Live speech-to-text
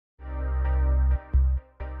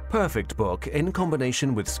Perfect Book, in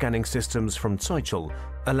combination with scanning systems from Zeutschel,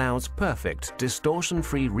 allows perfect,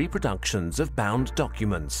 distortion-free reproductions of bound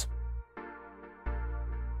documents.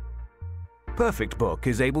 Perfect Book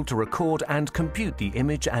is able to record and compute the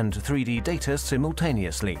image and 3D data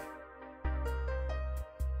simultaneously.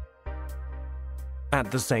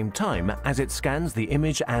 At the same time as it scans the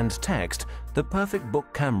image and text, the Perfect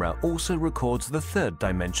Book camera also records the third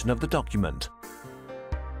dimension of the document.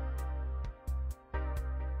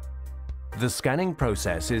 The scanning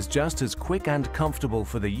process is just as quick and comfortable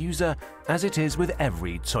for the user as it is with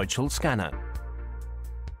every Zeutschel scanner.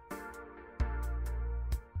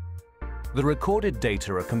 The recorded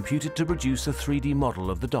data are computed to produce a 3D model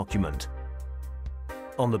of the document.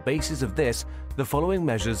 On the basis of this, the following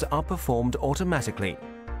measures are performed automatically.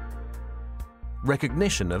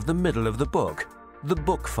 Recognition of the middle of the book, the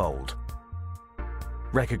book fold.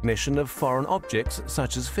 Recognition of foreign objects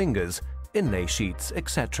such as fingers, inlay sheets,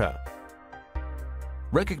 etc.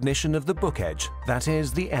 Recognition of the book edge, that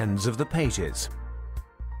is, the ends of the pages.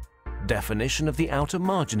 Definition of the outer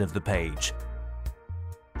margin of the page.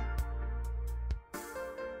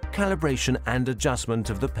 Calibration and adjustment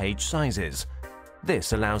of the page sizes.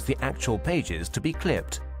 This allows the actual pages to be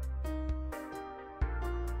clipped.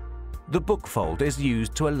 The book fold is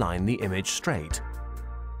used to align the image straight.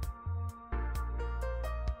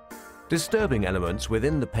 Disturbing elements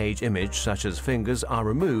within the page image, such as fingers, are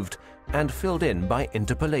removed and filled in by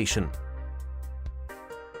interpolation.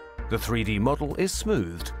 The 3D model is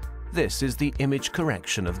smoothed. This is the image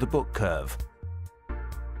correction of the book curve.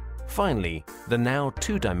 Finally, the now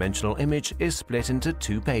two-dimensional image is split into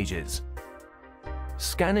 2 pages.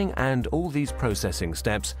 Scanning and all these processing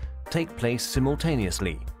steps take place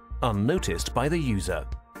simultaneously, unnoticed by the user.